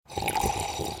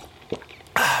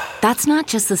That's not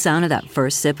just the sound of that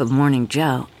first sip of Morning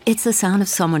Joe. It's the sound of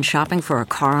someone shopping for a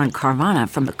car on Carvana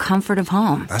from the comfort of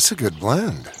home. That's a good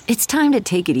blend. It's time to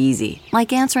take it easy,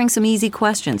 like answering some easy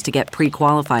questions to get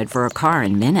pre-qualified for a car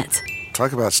in minutes.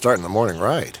 Talk about starting the morning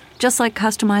right. Just like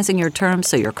customizing your terms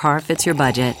so your car fits your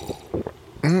budget.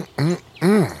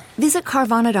 Visit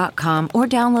Carvana.com or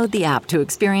download the app to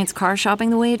experience car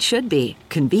shopping the way it should be.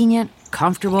 Convenient,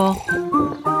 comfortable.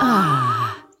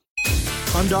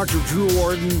 I'm Dr. Drew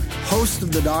Ordon, host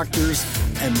of The Doctors,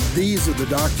 and these are the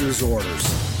doctor's orders.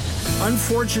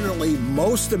 Unfortunately,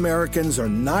 most Americans are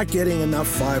not getting enough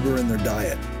fiber in their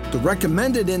diet. The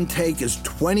recommended intake is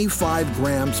 25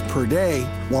 grams per day,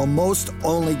 while most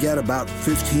only get about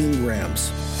 15 grams.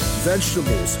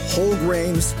 Vegetables, whole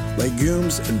grains,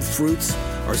 legumes, and fruits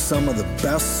are some of the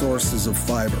best sources of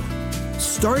fiber.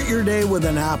 Start your day with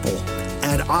an apple.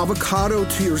 Add avocado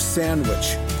to your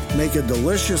sandwich. Make a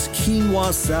delicious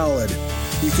quinoa salad.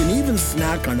 You can even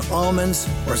snack on almonds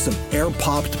or some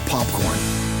air-popped popcorn.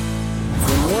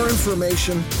 For more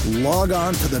information, log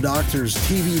on to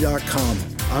thedoctorstv.com.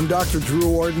 I'm Dr.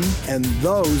 Drew Ordon, and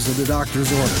those are the doctor's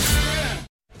orders.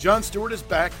 Jon Stewart is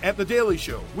back at The Daily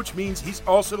Show, which means he's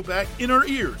also back in our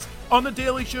ears on The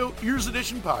Daily Show Ears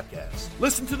Edition podcast.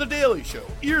 Listen to The Daily Show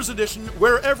Ears Edition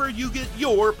wherever you get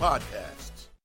your podcast.